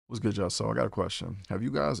What's good, y'all? So I got a question. Have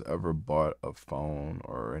you guys ever bought a phone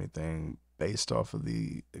or anything based off of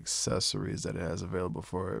the accessories that it has available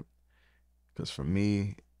for it? Because for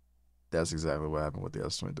me, that's exactly what happened with the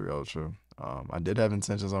S23 Ultra. I did have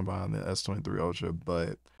intentions on buying the S23 Ultra,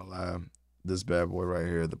 but this bad boy right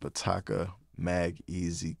here, the Pitaka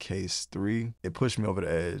MagEZ Case 3, it pushed me over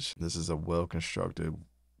the edge. This is a well-constructed,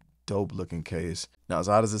 dope looking case. Now, as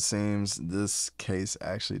odd as it seems, this case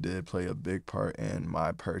actually did play a big part in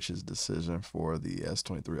my purchase decision for the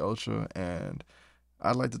S23 Ultra, and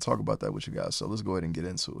I'd like to talk about that with you guys. So let's go ahead and get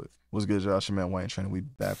into it. What's good, Josh? Your man MONEYTRAINWAYNE. We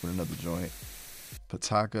back with another joint.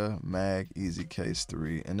 Pitaka MagEZ Case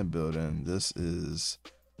 3 in the building. This is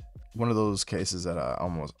one of those cases that I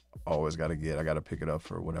almost always got to get. I got to pick it up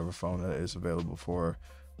for whatever phone that it's available for.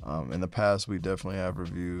 In the past, we definitely have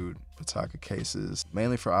reviewed Pitaka cases,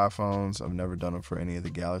 mainly for iPhones. I've never done them for any of the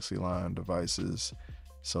Galaxy line devices.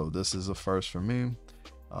 So this is a first for me.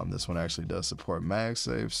 This one actually does support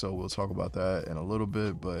MagSafe, so we'll talk about that in a little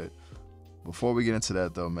bit. But before we get into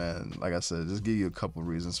that though, man, like I said, just give you a couple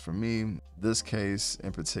reasons. For me, this case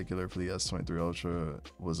in particular for the S23 Ultra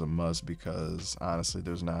was a must because honestly,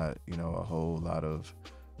 there's not, a whole lot of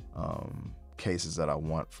cases that I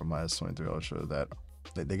want for my S23 Ultra that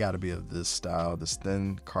they got to be of this style, this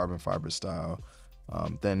thin carbon fiber style,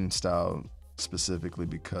 thin style specifically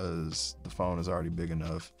because the phone is already big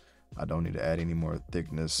enough. I don't need to add any more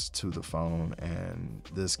thickness to the phone, and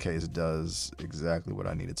this case does exactly what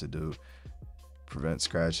I needed to do. Prevent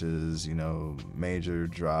scratches, major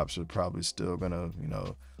drops are probably still gonna,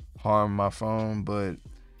 harm my phone, but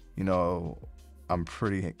I'm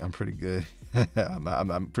pretty good.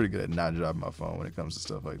 I'm pretty good at not dropping my phone when it comes to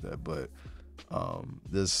stuff like that, but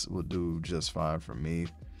this will do just fine for me.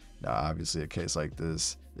 Now, obviously, a case like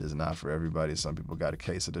this is not for everybody. Some people got a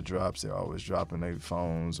case of the drops. They're always dropping their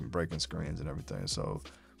phones and breaking screens and everything. So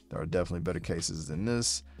there are definitely better cases than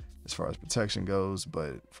this as far as protection goes.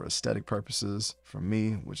 But for aesthetic purposes, for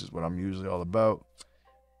me, which is what I'm usually all about,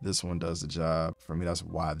 this one does the job. For me, that's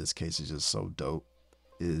why this case is just so dope,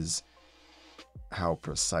 is how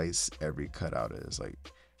precise every cutout is. Like,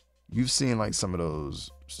 you've seen like some of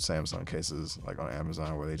those Samsung cases like on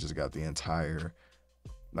Amazon where they just got the entire,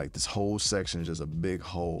 like this whole section is just a big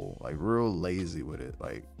hole, like real lazy with it.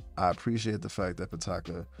 Like, I appreciate the fact that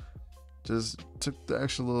Pitaka just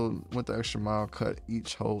went the extra mile, cut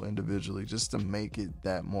each hole individually just to make it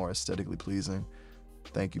that more aesthetically pleasing.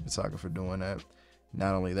 Thank you, Pitaka, for doing that.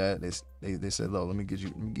 Not only that, they said, look, let me give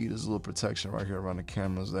you this little protection right here around the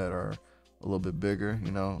cameras that are a little bit bigger,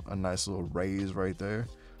 a nice little raise right there.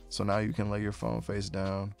 So now you can lay your phone face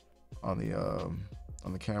down on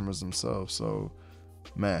the cameras themselves. So,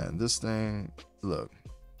 man, this thing, look,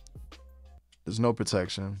 there's no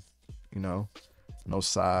protection, no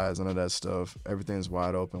size, none of that stuff. Everything's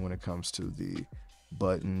wide open when it comes to the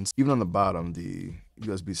buttons. Even on the bottom, the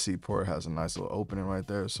USB-C port has a nice little opening right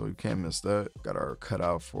there, so you can't miss that. Got our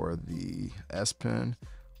cutout for the S Pen,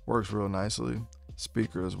 works real nicely.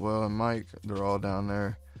 Speaker as well, and mic, they're all down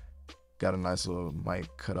there. Got a nice little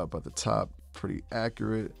mic cut up at the top, pretty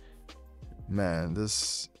accurate. Man,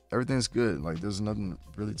 everything's good. Like, there's nothing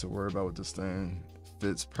really to worry about with this thing.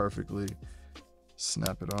 Fits perfectly.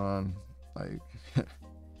 Snap it on. Like,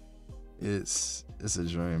 it's a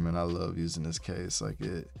dream, and I love using this case. Like,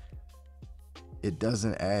 it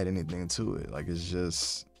doesn't add anything to it. Like,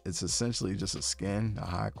 it's essentially just a skin, a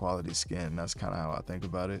high quality skin. That's kind of how I think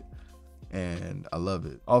about it, and I love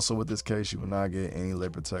it. Also, with this case, you will not get any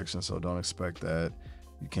lid protection, so don't expect that.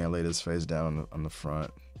 You can't lay this face down on the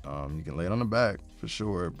front. You can lay it on the back for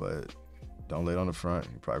sure, but don't lay it on the front.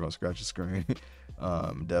 You're probably gonna scratch your screen.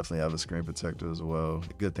 Definitely have a screen protector as well.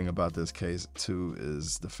 The good thing about this case too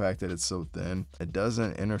is the fact that it's so thin. It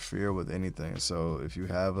doesn't interfere with anything. So if you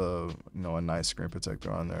have a nice screen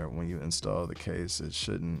protector on there, when you install the case, it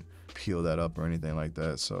shouldn't peel that up or anything like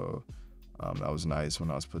that. So that was nice. When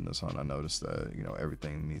I was putting this on, I noticed that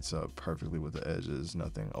everything meets up perfectly with the edges,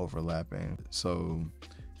 nothing overlapping. So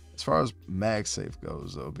as far as MagSafe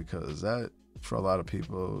goes though, because that, for a lot of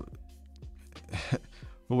people,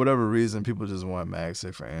 for whatever reason, people just want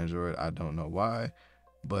MagSafe for Android. I don't know why,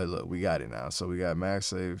 but look, we got it now. So we got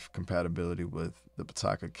MagSafe compatibility with the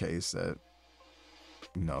Pitaka case that,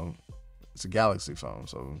 it's a Galaxy phone.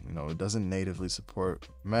 So, it doesn't natively support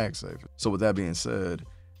MagSafe. So with that being said,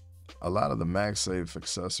 a lot of the MagSafe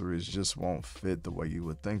accessories just won't fit the way you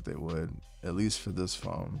would think they would, at least for this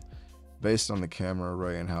phone. Based on the camera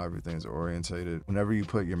array and how everything's orientated, whenever you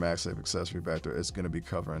put your MagSafe accessory back there, it's going to be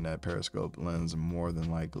covering that periscope lens more than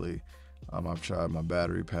likely. I've tried my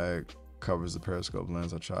battery pack, covers the periscope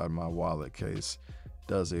lens. I tried my wallet case,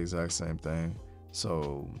 does the exact same thing.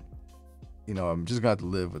 So, you know, I'm just going to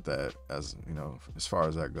have to live with that, as you know, as far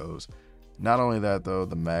as that goes. Not only that though,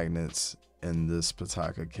 the magnets in this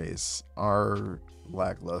Pitaka case are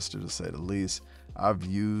lackluster to say the least. I've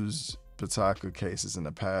used Pitaka cases in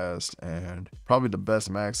the past, and probably the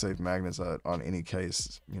best MagSafe magnets on any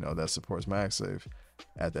case, you know, that supports MagSafe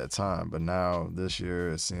at that time. But now this year,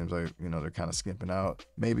 it seems like, you know, they're kind of skimping out.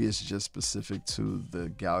 Maybe it's just specific to the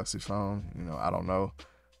Galaxy phone, you know, I don't know.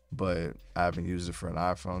 But I haven't used it for an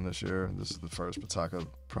iPhone this year. This is the first Pitaka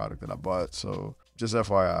product that I bought. So just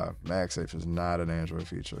FYI, MagSafe is not an Android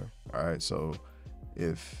feature. All right, so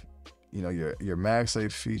if you know your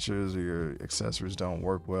MagSafe features or your accessories don't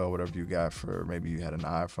work well, whatever you got for, maybe you had an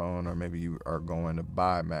iPhone, or maybe you are going to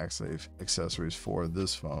buy MagSafe accessories for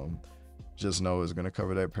this phone, just know it's going to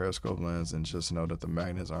cover that periscope lens, and just know that the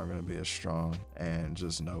magnets aren't going to be as strong, and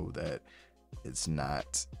just know that it's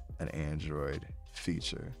not an Android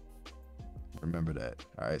feature. Remember that.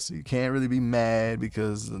 All right, so you can't really be mad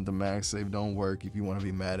because the MagSafe don't work. If you want to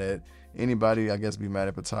be mad at anybody, I guess be mad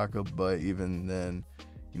at Pitaka, but even then,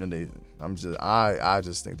 you know, I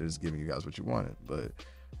just think they're just giving you guys what you wanted. But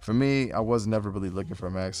for me, I was never really looking for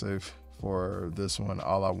a MagSafe for this one.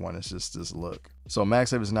 All I want is just this look. So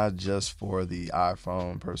MagSafe is not just for the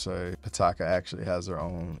iPhone per se. Pitaka actually has their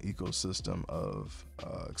own ecosystem of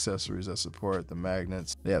accessories that support the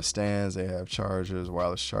magnets. They have stands, they have chargers,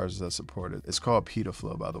 wireless chargers that support it. It's called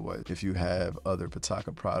Petaflow, by the way. If you have other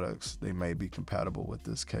Pitaka products, they may be compatible with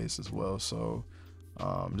this case as well. So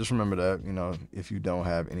just remember that, you know, if you don't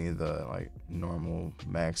have any of the like normal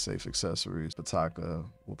MagSafe accessories, Pitaka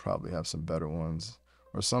will probably have some better ones,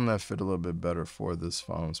 or some that fit a little bit better for this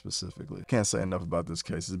phone specifically. Can't say enough about this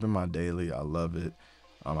case. It's been my daily. I love it.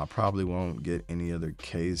 I probably won't get any other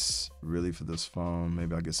case really for this phone.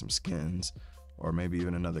 Maybe I'll get some skins, or maybe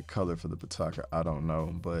even another color for the Pitaka. I don't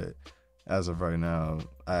know. But as of right now,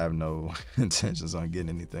 I have no intentions on getting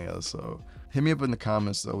anything else. So hit me up in the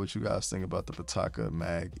comments though what you guys think about the Pitaka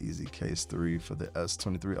MagEZ Case 3 for the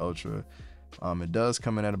S23 Ultra. It does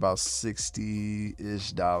come in at about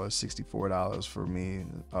 $60-ish, $64 for me.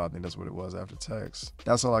 I think that's what it was after tax.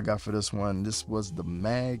 That's all I got for this one. This was the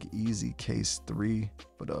MagEZ Case 3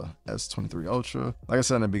 for the S23 Ultra. Like I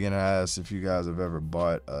said in the beginning, I asked if you guys have ever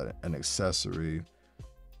bought an accessory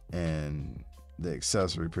and the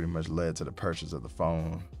accessory pretty much led to the purchase of the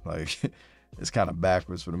phone. Like, it's kind of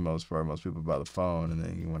backwards for the most part. Most people buy the phone and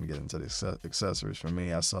then you want to get into the accessories. For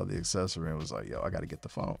me, I saw the accessory and was like, yo, I got to get the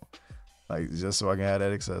phone. Like, just so I can have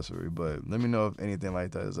that accessory. But let me know if anything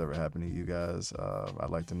like that has ever happened to you guys. I'd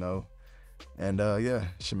like to know. And yeah,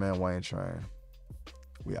 it's your man Wayne Train.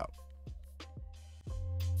 We out.